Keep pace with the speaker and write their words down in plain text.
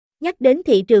Nhắc đến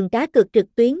thị trường cá cược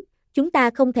trực tuyến, chúng ta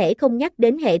không thể không nhắc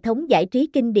đến hệ thống giải trí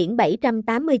kinh điển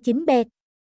 789bet.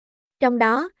 Trong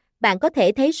đó, bạn có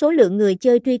thể thấy số lượng người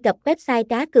chơi truy cập website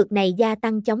cá cược này gia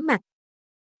tăng chóng mặt.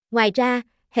 Ngoài ra,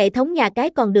 hệ thống nhà cái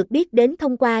còn được biết đến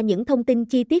thông qua những thông tin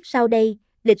chi tiết sau đây.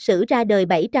 Lịch sử ra đời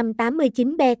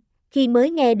 789bet. Khi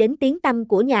mới nghe đến tiếng tăm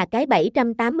của nhà cái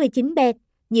 789bet,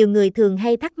 nhiều người thường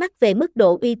hay thắc mắc về mức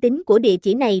độ uy tín của địa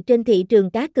chỉ này trên thị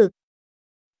trường cá cược.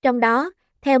 Trong đó,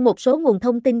 theo một số nguồn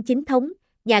thông tin chính thống,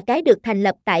 nhà cái được thành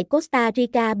lập tại Costa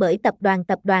Rica bởi tập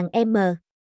đoàn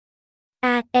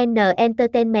M.A.N.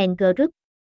 Entertainment Group.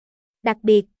 Đặc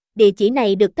biệt, địa chỉ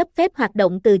này được cấp phép hoạt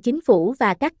động từ chính phủ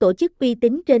và các tổ chức uy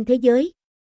tín trên thế giới.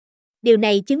 Điều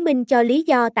này chứng minh cho lý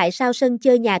do tại sao sân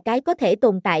chơi nhà cái có thể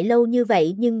tồn tại lâu như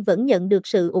vậy nhưng vẫn nhận được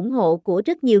sự ủng hộ của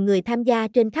rất nhiều người tham gia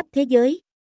trên khắp thế giới.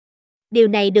 Điều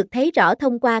này được thấy rõ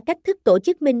thông qua cách thức tổ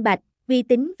chức minh bạch, uy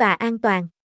tín và an toàn.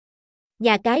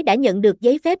 Nhà cái đã nhận được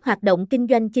giấy phép hoạt động kinh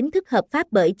doanh chính thức hợp pháp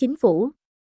bởi chính phủ.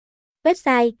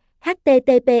 Website: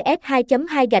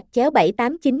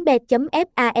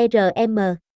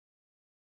 https://789bet.farm